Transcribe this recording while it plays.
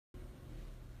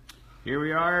Here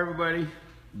we are, everybody.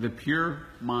 The pure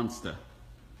Monsta.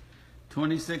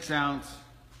 26 ounce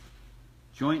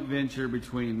joint venture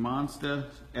between Monsta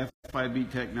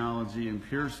FIB technology and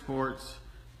Pure Sports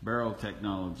barrel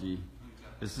technology.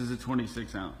 This is a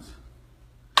 26 ounce.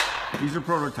 These are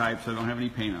prototypes. I don't have any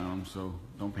paint on them, so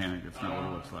don't panic. It's not what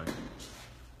it looks like.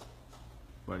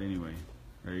 But anyway,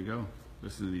 there you go.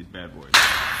 Listen to these bad boys.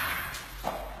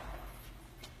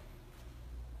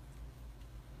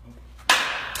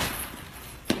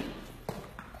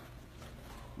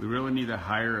 We really need to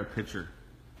hire a pitcher.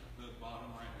 The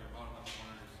bottom right there, bottom left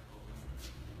corner is open.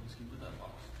 Let's keep with that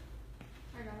box.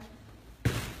 I got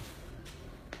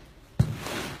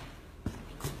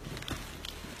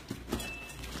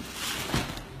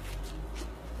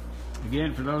it.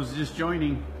 Again, for those just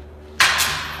joining,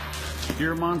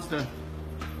 Pure Monsta.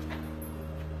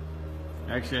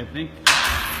 Actually, I think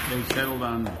they settled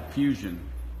on Fuzion.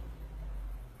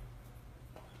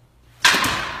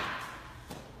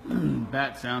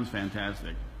 Bat sounds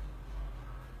fantastic.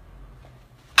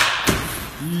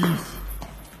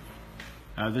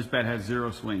 This bat has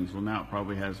 0 swings. Well, now it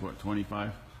probably has, what,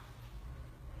 25?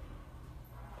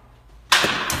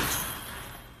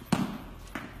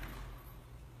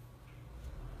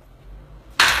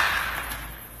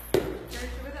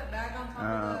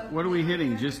 What are we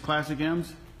hitting? Just Classic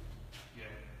M's? Yeah.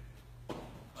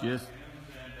 Just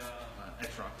M's and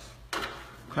X-Rocks.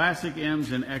 Classic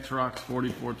M's and X-Rocks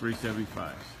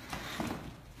 44-375s.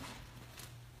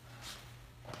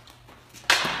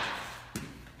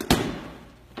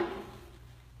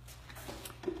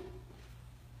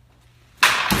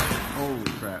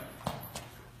 Holy crap.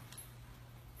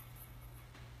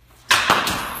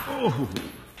 Oh,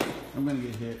 I'm going to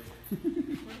get hit.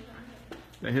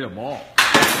 They hit a ball.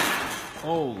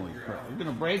 Holy crap. You're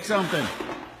going to break something.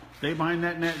 Stay behind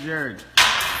that net, Jared.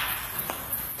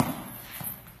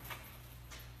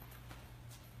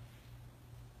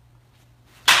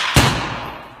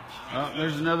 Oh,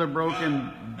 there's another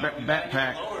broken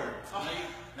backpack. Lower.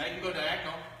 Now you can go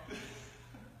diagonal.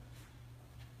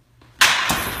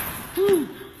 Woo.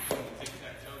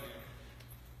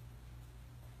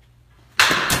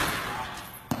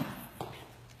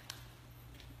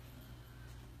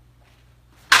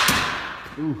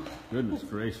 Ooh, goodness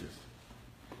gracious.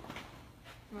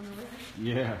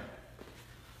 Yeah.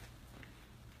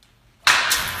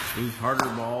 These harder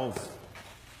balls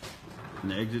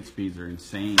and the exit speeds are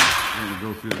insane. They're going to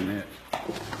go through the net.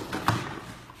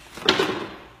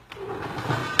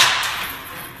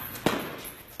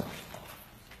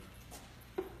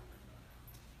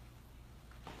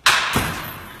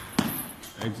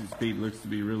 Exit speed looks to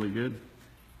be really good.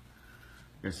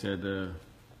 Like I said,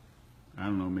 I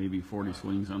don't know, maybe 40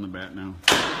 swings on the bat now.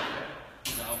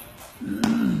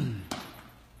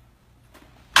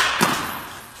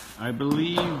 I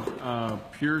believe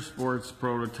Pure Sports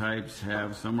prototypes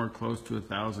have somewhere close to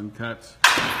 1,000 cuts,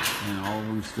 and all of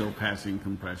them still passing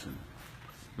compression,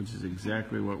 which is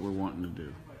exactly what we're wanting to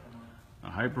do.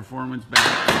 A high performance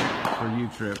bat for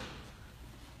U-trip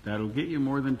that'll get you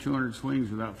more than 200 swings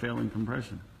without failing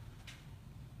compression.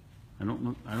 I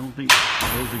don't think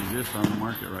those exist on the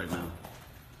market right now.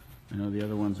 I know the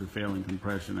other ones are failing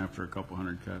compression after a couple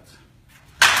hundred cuts.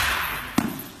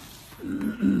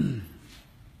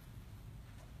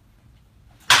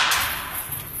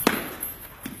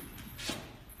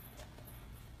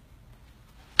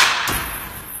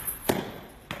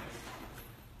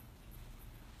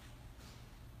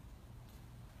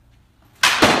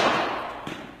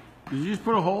 Did you just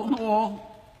put a hole in the wall?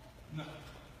 No.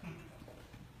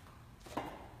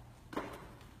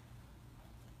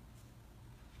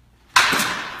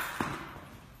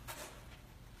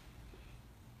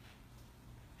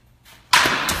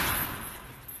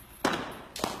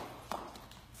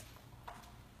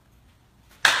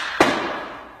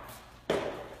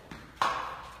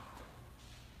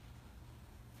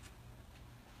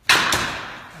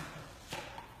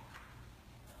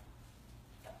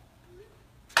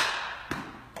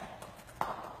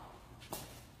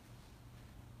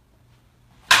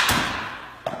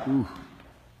 Ooh.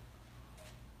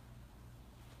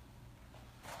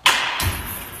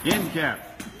 End cap.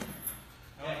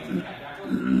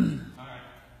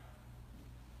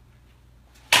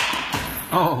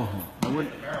 Oh, I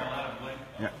wouldn't.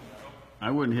 Yeah,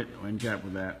 I wouldn't hit end cap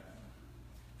with that.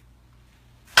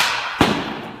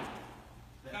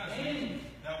 That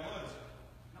was.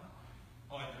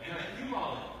 Oh, and you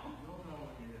all.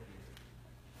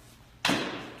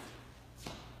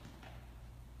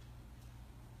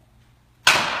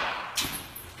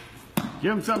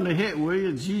 Give him something to hit, will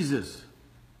you? Jesus.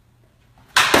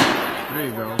 There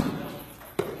you go.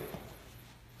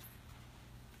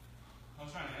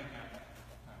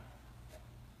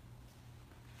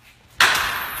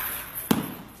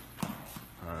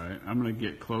 I'm going to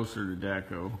get closer to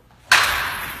Daco.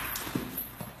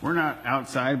 We're not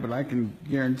outside, but I can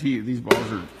guarantee you these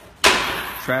balls are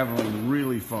traveling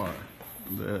really far.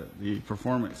 The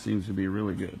performance seems to be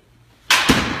really good.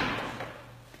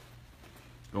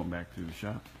 Going back to the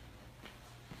shop.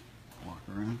 Walk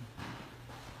around.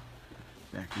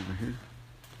 Back over here.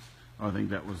 Oh, I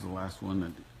think that was the last one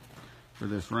that for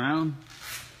this round.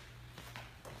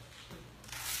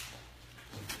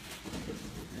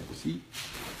 Have a seat.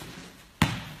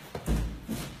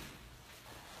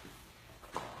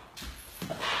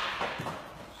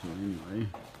 So anyway,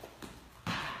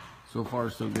 so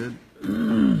far so good.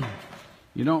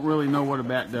 You don't really know what a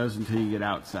bat does until you get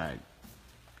outside.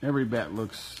 Every bat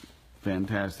looks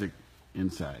fantastic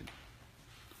inside.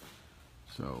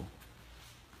 So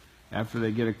after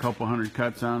they get a couple hundred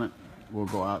cuts on it, we'll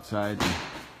go outside and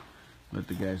let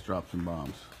the guys drop some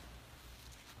bombs.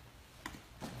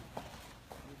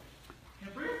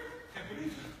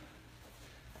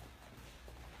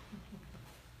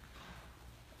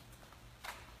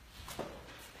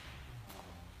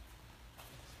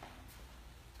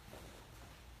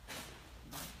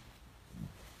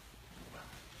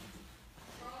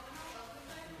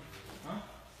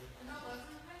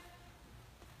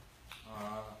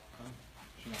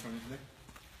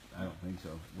 I don't think so.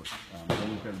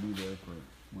 He's got to be there for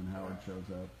when Howard shows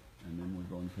up, and then we're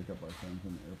going to pick up our son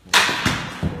from the airport at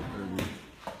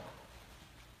 4:30.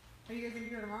 Are you guys going to be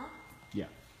here tomorrow? Yeah.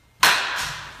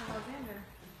 How about Xander?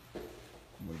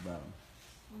 What about him?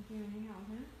 Want you to hang out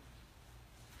with him?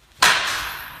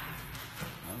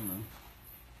 I don't know.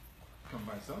 Come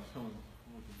by himself? Come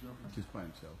with his girlfriend? Just by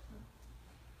himself.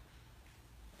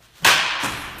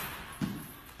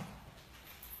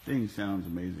 Thing sounds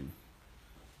amazing.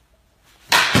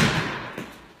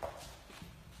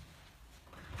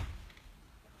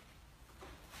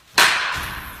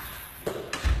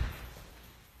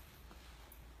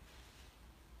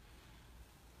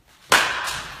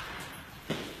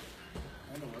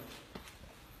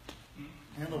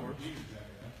 Handle works.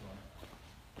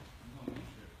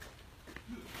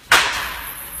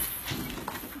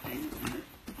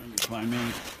 Climb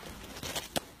in.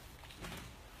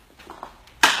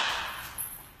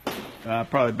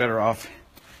 Probably better off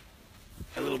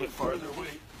a little bit farther away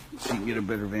so you can get a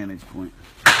better vantage point.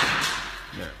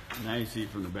 There. Now you see it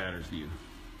from the batter's view.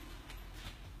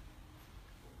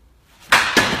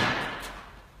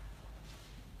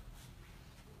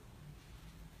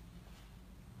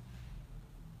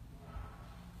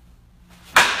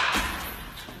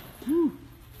 Whew.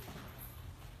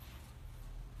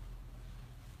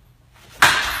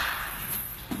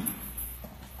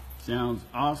 Sounds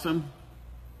awesome.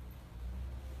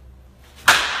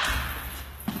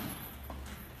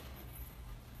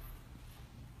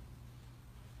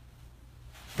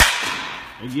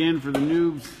 Again, for the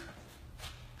noobs,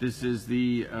 this is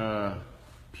the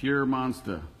pure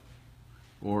Monsta,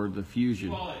 or the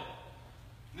Fuzion.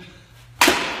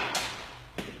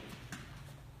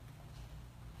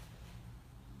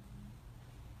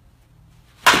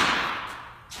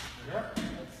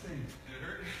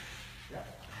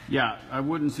 Yeah, I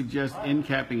wouldn't suggest end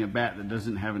capping a bat that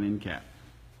doesn't have an end cap.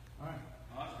 All right.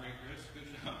 Oh, that's great, Chris.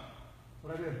 Good job.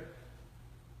 What I did?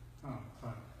 Oh,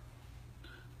 fine.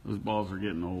 Those balls are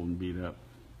getting old and beat up.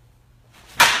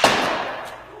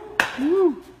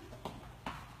 Woo!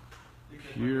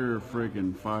 Pure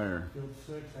freaking fire. Field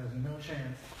 6 has no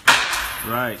chance.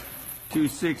 Right.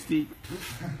 260.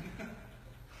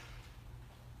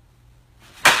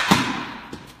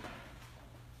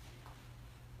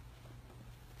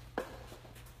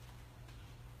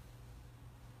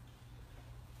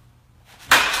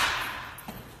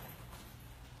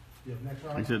 Next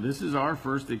Like I round. said, this is our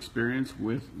first experience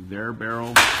with their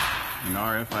barrel and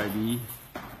our FIB.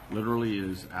 Literally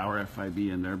is our FIB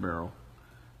in their barrel.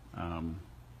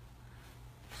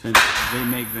 Since they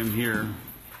make them here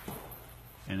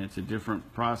and it's a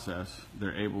different process,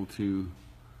 they're able to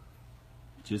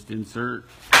just insert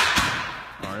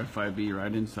our FIB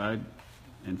right inside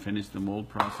and finish the mold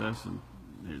process, and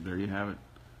there you have it.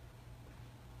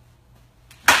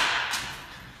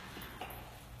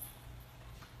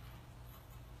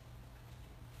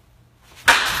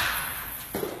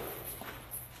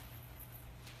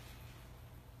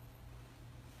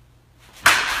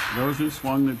 Those who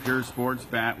swung the Pure Sports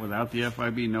bat without the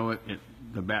FIB know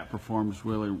the bat performs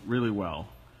really, really well.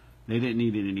 They didn't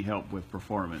need any help with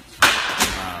performance.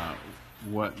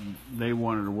 What they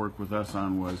wanted to work with us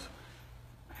on was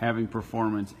having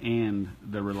performance and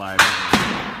the reliability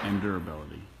and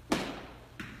durability.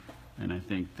 And I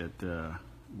think that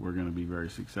we're going to be very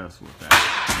successful with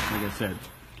that. Like I said,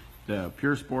 The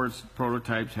Pure Sports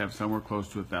prototypes have somewhere close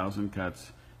to 1,000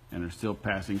 cuts and are still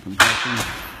passing compression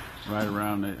right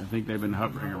around, I think they've been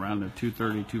hovering around the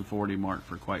 230, 240 mark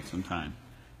for quite some time.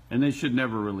 And they should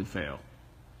never really fail.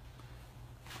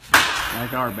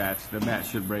 Like our bats, the bat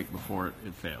should break before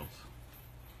it fails.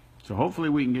 So hopefully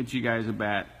we can get you guys a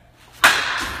bat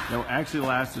that will actually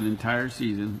last an entire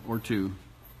season or two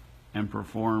and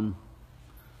perform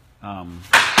at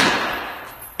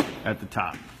the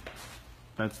top.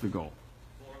 That's the goal.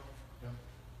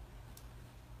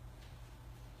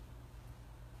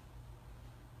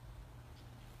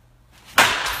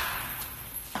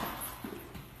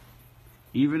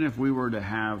 Even if we were to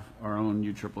have our own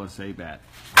USSSA bat,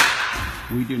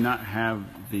 we do not have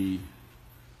the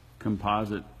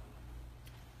composite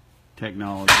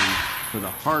technology for the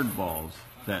hard balls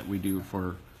that we do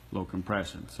for low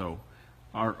compression. So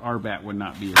our bat would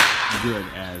not be as good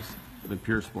as the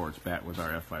Pure Sports bat with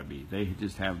our FIB. They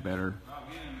just have better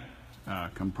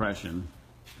compression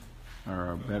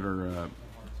or a better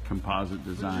composite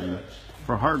design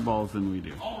for hard balls than we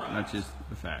do. That's just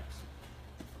the facts.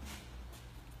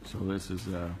 So this is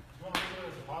a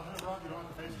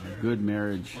good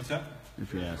marriage,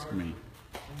 if you ask me.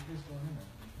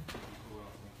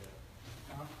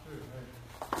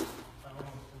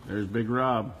 There's Big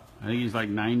Rob. I think he's like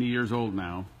 90 years old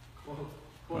now.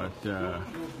 But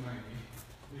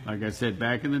like I said,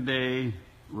 back in the day,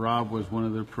 Rob was one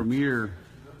of the premier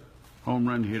home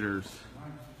run hitters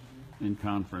in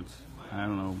conference. I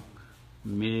don't know,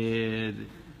 mid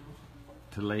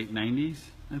to late 90s,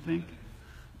 I think.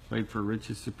 Played for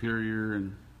Rich's Superior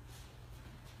and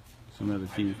some other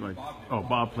teams like, oh,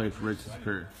 Bob played for Rich's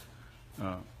Superior.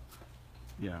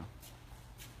 Yeah.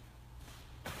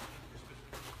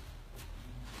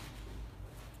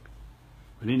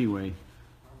 But anyway,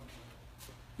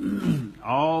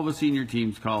 all the senior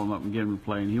teams call him up and get him to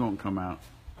play, and he won't come out.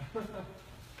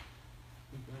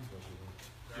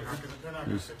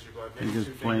 His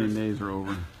playing days are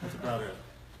over. That's about it.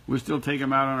 We still take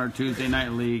him out on our Tuesday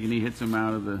night league, and he hits them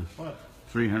out of the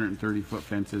 330-foot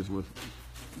fences with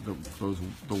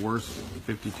the worst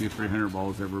 52 300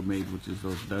 balls ever made, which is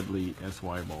those Dudley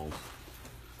SY balls.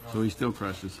 So he still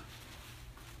crushes.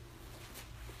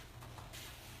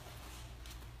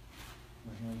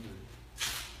 My hands are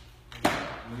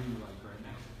bleeding like right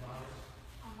now.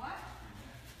 On what?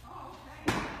 Oh,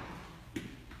 okay.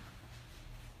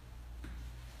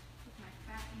 With my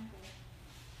fat ankle.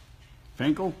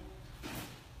 Finkel?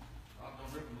 Rob,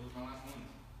 don't rip and lose my last one.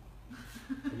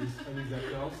 Are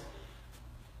these XLs?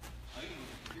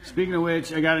 Speaking of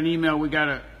which, I got an email. We got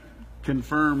to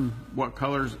confirm what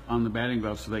colors on the batting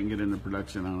gloves so they can get into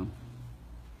production on them.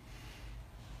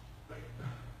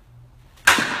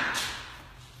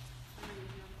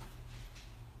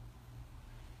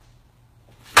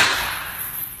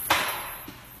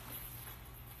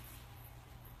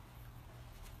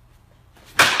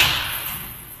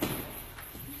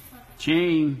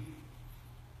 Chain.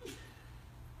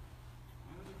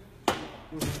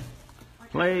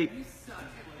 Plate.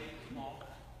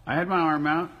 I had my arm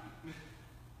out.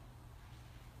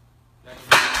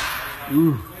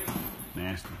 Ooh,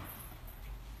 nasty.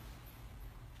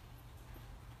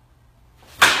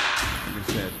 Like I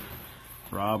said,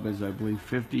 Rob is, I believe,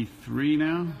 53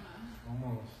 now.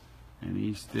 Almost. And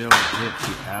he still hits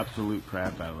the absolute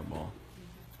crap out of the ball.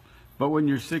 But when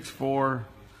you're 6'4",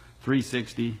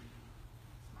 360,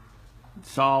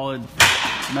 solid,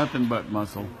 nothing but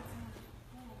muscle.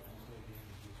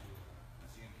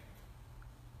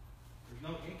 There's no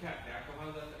end cap, Jack. How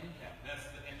is that the end cap? That's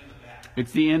the end of the bat.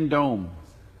 It's the end dome.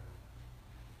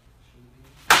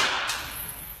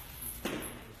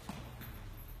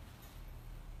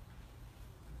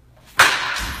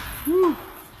 Woo.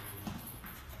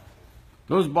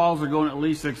 Those balls are going at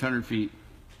least 600 feet.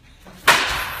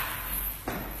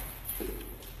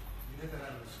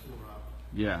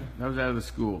 Yeah, that was out of the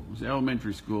school. It was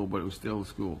elementary school, but it was still a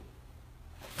school.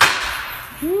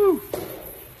 Woo!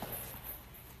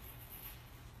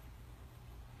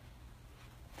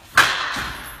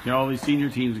 You know, all these senior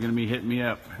teams are going to be hitting me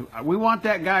up. We want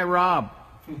that guy, Rob.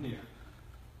 Yeah.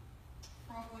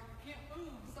 Rob's like, I can't move,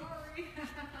 sorry.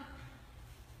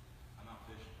 I'm out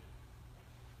fishing.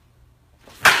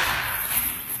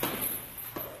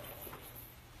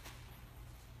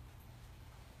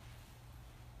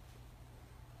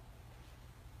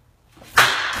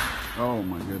 Oh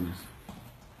my goodness.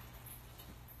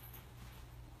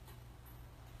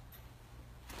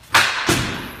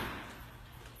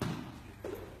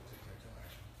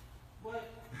 What?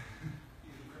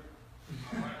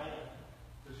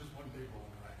 There's just one big hole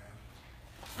in the right hand.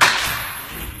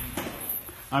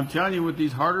 I'm telling you, with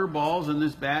these harder balls and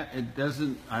this bat, it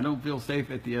doesn't. I don't feel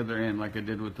safe at the other end like I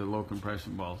did with the low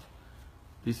compression balls.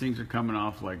 These things are coming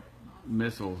off like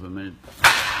missiles, and they,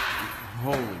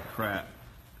 holy crap.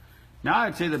 Now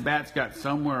I'd say the bat's got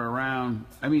somewhere around.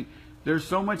 I mean, there's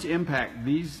so much impact.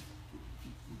 The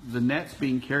net's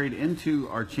being carried into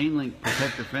our chain link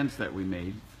protective fence that we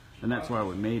made, and that's why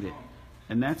we made it.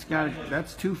 And that's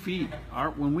 2 feet.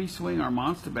 When we swing our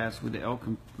Monsta bats with the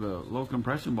low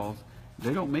compression balls,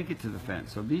 they don't make it to the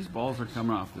fence. So these balls are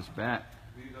coming off this bat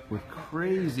with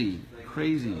crazy,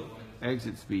 crazy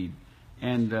exit speed,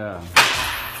 and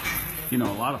you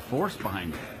know, a lot of force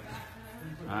behind it.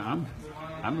 I'm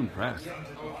impressed.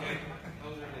 Okay.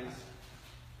 Those are his.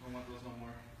 Don't want those no more.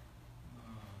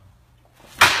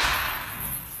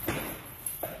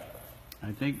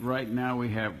 I think right now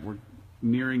we're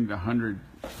nearing the 100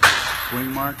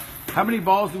 swing mark. How many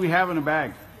balls do we have in a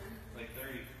bag? Like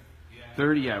 30. Yeah.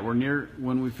 30, yeah. We're near,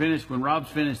 when Rob's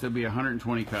finished, there'll be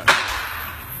 120 cuts.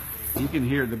 You can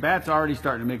hear, the bat's already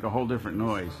starting to make a whole different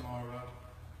noise.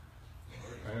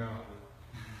 I know.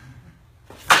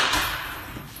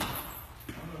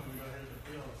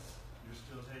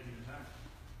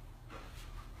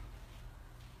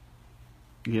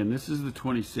 Again, this is the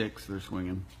 26 they're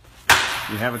swinging.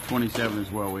 We have a 27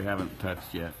 as well we haven't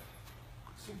touched yet.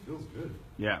 This thing feels good.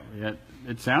 Yeah,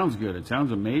 it sounds good. It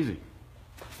sounds amazing.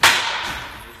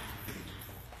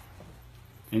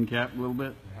 In cap a little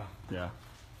bit? Yeah.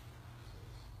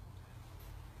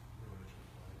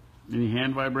 Yeah. Any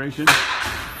hand vibration? No, it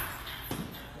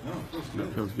feels good.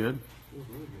 That feels good. It feels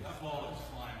really good. That ball is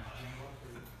flying.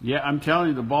 Yeah, I'm telling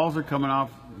you, the balls are coming off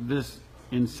this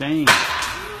insane.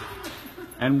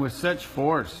 And with such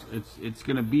force, it's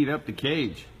going to beat up the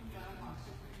cage.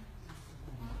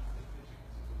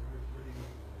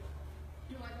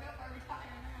 You're like, nope, I retire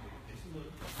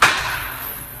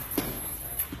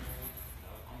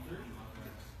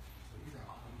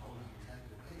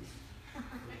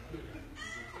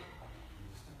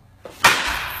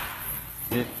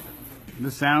now.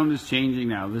 The sound is changing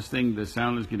now. The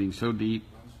sound is getting so deep.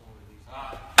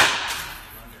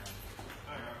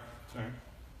 Sorry.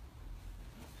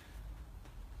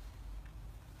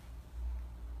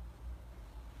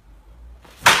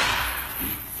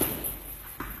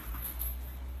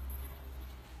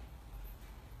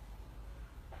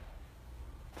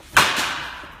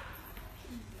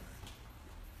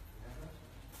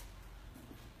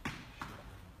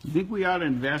 You think we ought to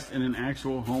invest in an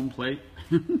actual home plate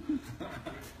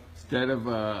instead of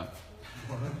a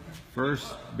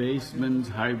first baseman's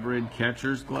hybrid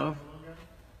catcher's glove?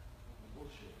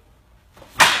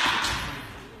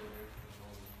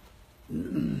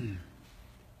 Man,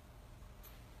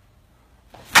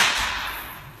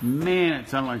 it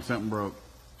sounded like something broke.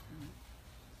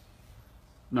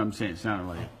 No, I'm saying it sounded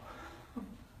like it.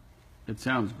 It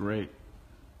sounds great.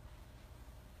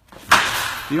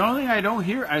 The only thing I don't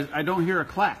hear, I don't hear a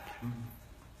clack.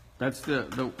 That's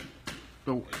the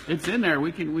it's in there.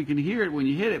 We can hear it when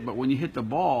you hit it, but when you hit the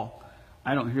ball,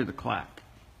 I don't hear the clack.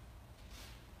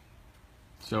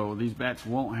 So these bats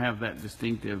won't have that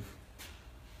distinctive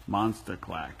Monsta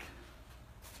clack.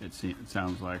 It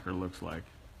sounds like or looks like,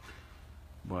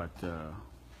 but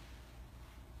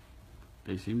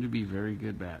they seem to be very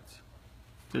good bats.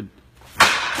 The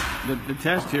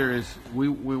test here is we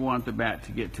want the bat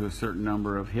to get to a certain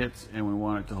number of hits, and we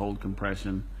want it to hold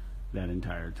compression that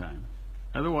entire time.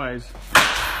 Otherwise,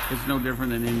 it's no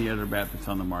different than any other bat that's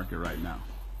on the market right now.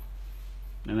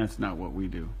 And that's not what we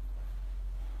do.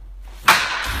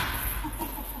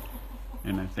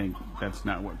 And I think that's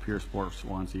not what Pure Sports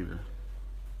wants either.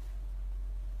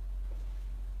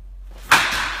 All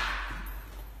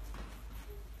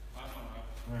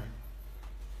right.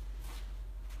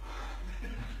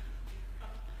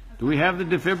 Do we have the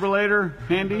defibrillator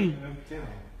handy?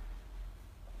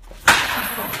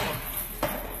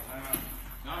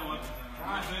 No, what?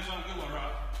 I'm finish on a good one,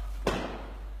 Rob.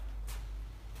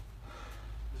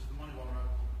 This is the money ball, Rob.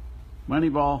 Money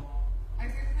ball. I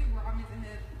seriously think Rob needs to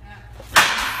hit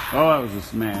Oh, that was a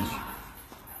smash.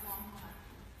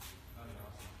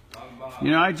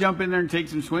 You know, I jump in there and take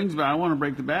some swings, but I want to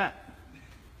break the bat.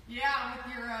 yeah,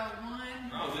 with your one.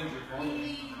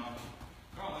 Easy.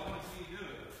 Carl, I want to see you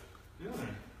do it.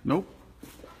 Nope.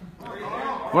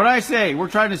 What'd I say? We're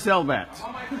trying to sell bats. I'm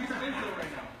on my free spin wheel right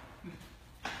now.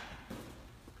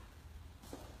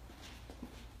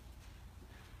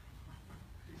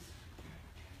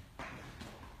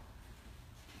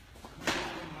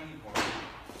 Money ball.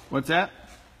 What's that?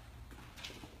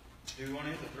 Do we want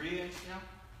to hit the 3-inch now?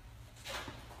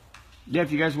 Yeah,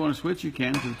 if you guys want to switch, you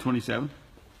can to the 27.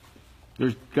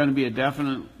 There's going to be a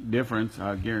definite difference,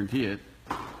 I guarantee it.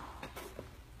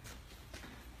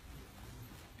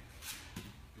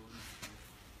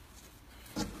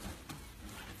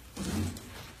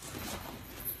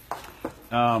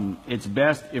 It's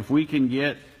best if we can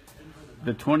get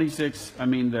the 26,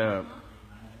 the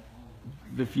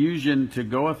Fuzion to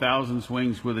go 1,000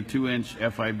 swings with a 2-inch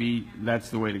FIB.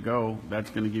 That's the way to go. That's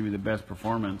going to give you the best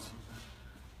performance.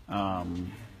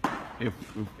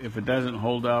 If it doesn't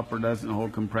hold up or doesn't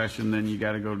hold compression, then you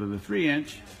got to go to the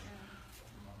 3-inch,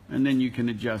 and then you can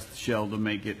adjust the shell to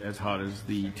make it as hot as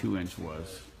the 2-inch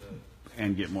was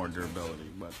and get more durability.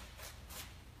 But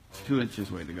 2-inch is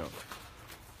the way to go.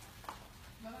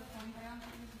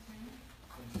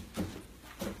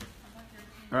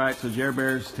 All right, so Jer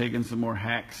Bear's taking some more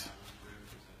hacks.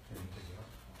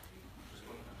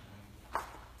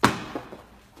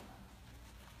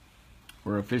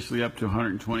 We're officially up to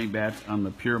 120 bats on the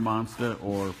Pure Monsta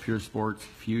or Pure Sports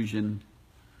Fuzion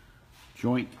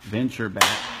joint venture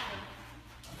bat.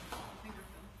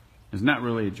 It's not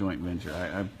really a joint venture.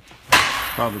 I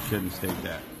probably shouldn't state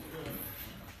that.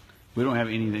 We don't have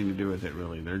anything to do with it,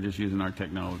 really. They're just using our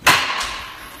technology.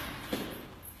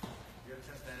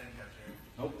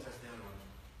 Nope. Test the other one.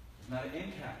 It's not an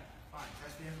end cap. Fine,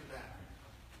 test the end of that.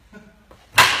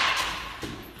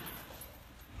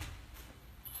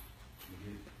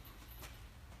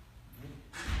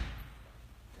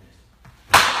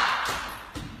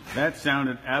 That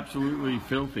sounded absolutely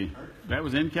filthy. That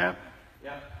was end cap?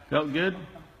 Yeah. Felt good?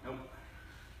 Nope.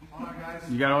 Come on, guys.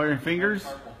 You got all your fingers?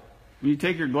 When you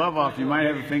take your glove off, you might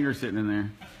have a finger sitting in there.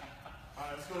 All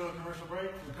right, let's go to a commercial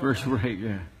break. Commercial break,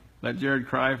 yeah. Let Jared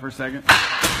cry for a second. What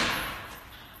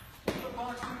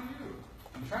box do you?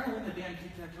 I'm trying to win the damn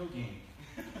tic-tac-toe game.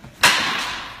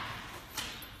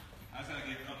 I just gotta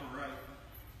get upper right.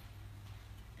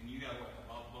 And you got what?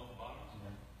 Both the bottoms?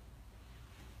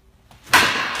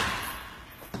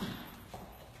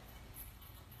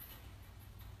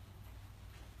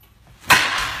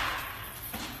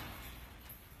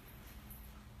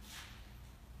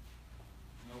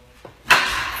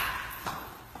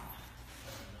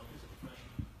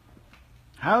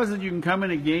 How is it you can come in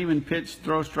a game and pitch,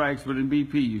 throw strikes, but in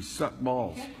BP you suck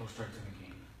balls? You can't throw strikes in the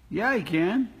game. Yeah, he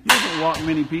can. He doesn't walk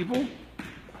many people.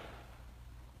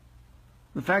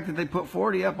 The fact that they put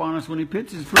 40 up on us when he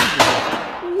pitches proves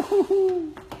it.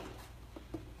 Woo-hoo-hoo.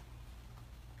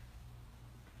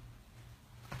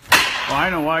 Well, I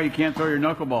know why you can't throw your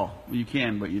knuckleball. Well, you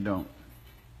can, but you don't.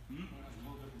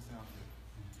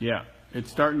 Yeah, it's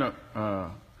starting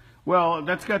to. Well,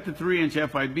 that's got the 3-inch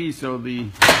FIB, so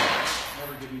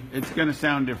it's going to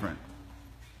sound different.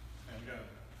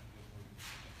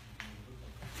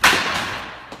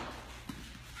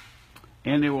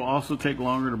 And it will also take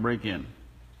longer to break in.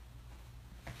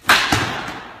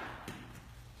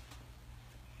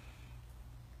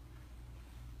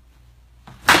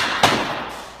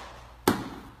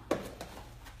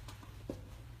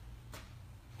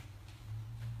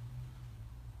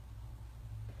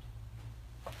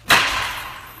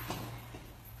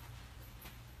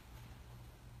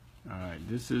 All right,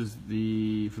 this is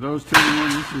for those tuning in,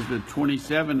 this is the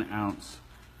 27-ounce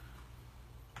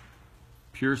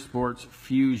Pure Sports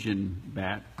Fuzion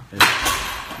bat. It's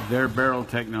their barrel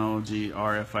technology,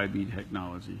 our FIB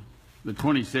technology. The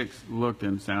 26 looked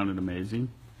and sounded amazing.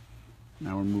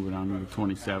 Now we're moving on to the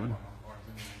 27.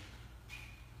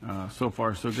 So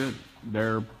far, so good.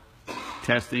 They're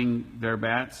testing their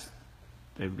bats.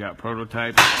 They've got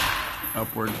prototypes,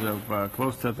 upwards of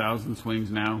close to 1,000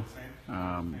 swings now.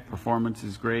 Performance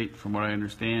is great from what I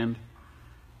understand.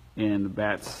 And the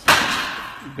bat's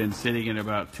been sitting at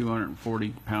about 240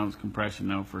 pounds compression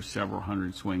now for several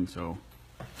hundred swings, so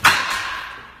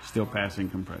still passing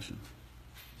compression.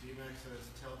 D-Mac says,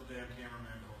 tell the damn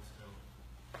cameraman to hold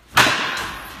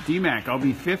still. D-Mac, I'll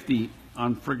be 50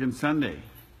 on friggin' Sunday.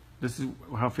 This is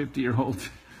how 50-year-olds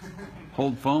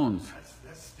hold phones.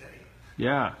 That's steady.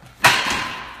 Yeah.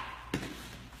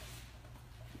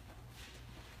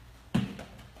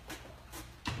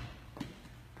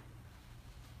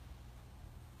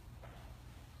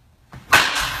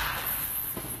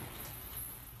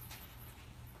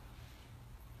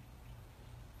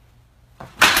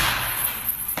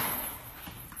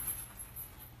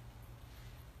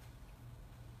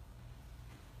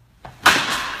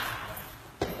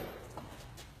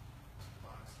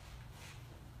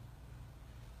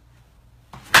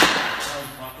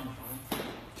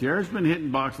 Jared's been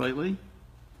hitting box lately.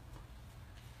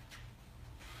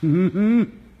 Do the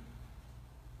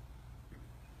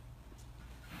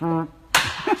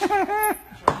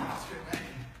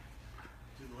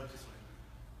lefty swing.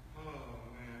 Oh,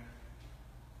 man.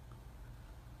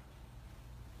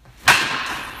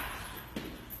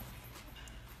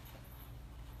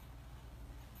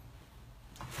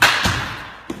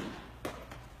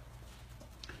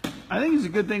 I think it's a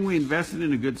good thing we invested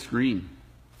in a good screen.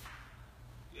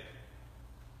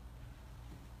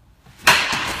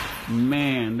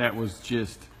 Man, that was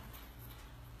just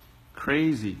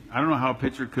crazy. I don't know how a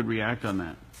pitcher could react on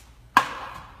that. If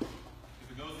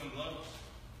it goes in gloves,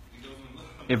 it goes in gloves.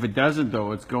 If it doesn't,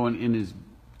 though, it's going in his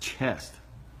chest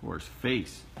or his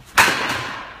face.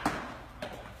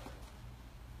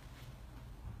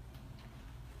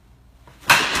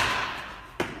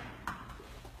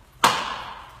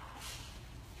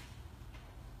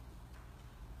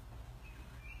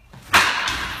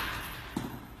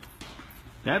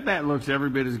 That bat looks every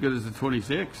bit as good as the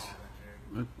 26.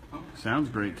 That sounds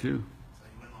great, too.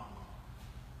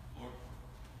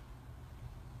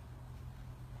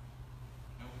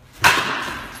 All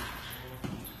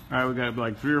right, we got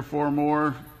like 3 or 4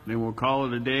 more. Then we'll call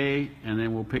it a day, and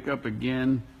then we'll pick up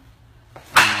again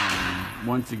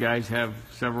once the guys have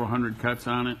several hundred cuts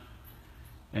on it.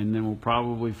 And then we'll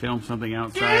probably film something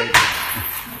outside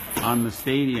on the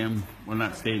stadium. Well,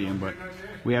 not stadium, but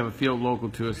we have a field local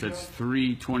to us that's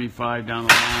 325 down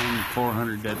the line,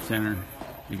 400 dead center.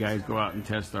 You guys go out and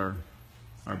test our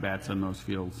bats on those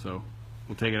fields. So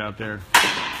we'll take it out there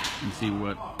and see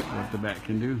what the bat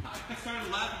can do. I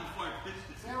started laughing before I pitched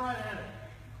it. Stay right at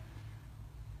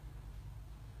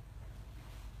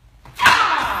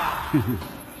it.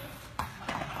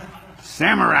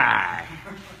 Samurai!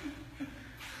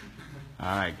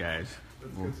 All right, guys.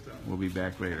 We'll be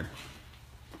back later.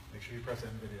 Make sure you press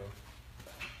end video.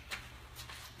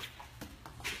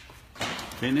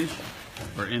 Finish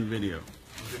or end video?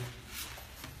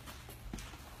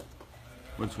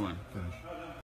 Which one? Finish.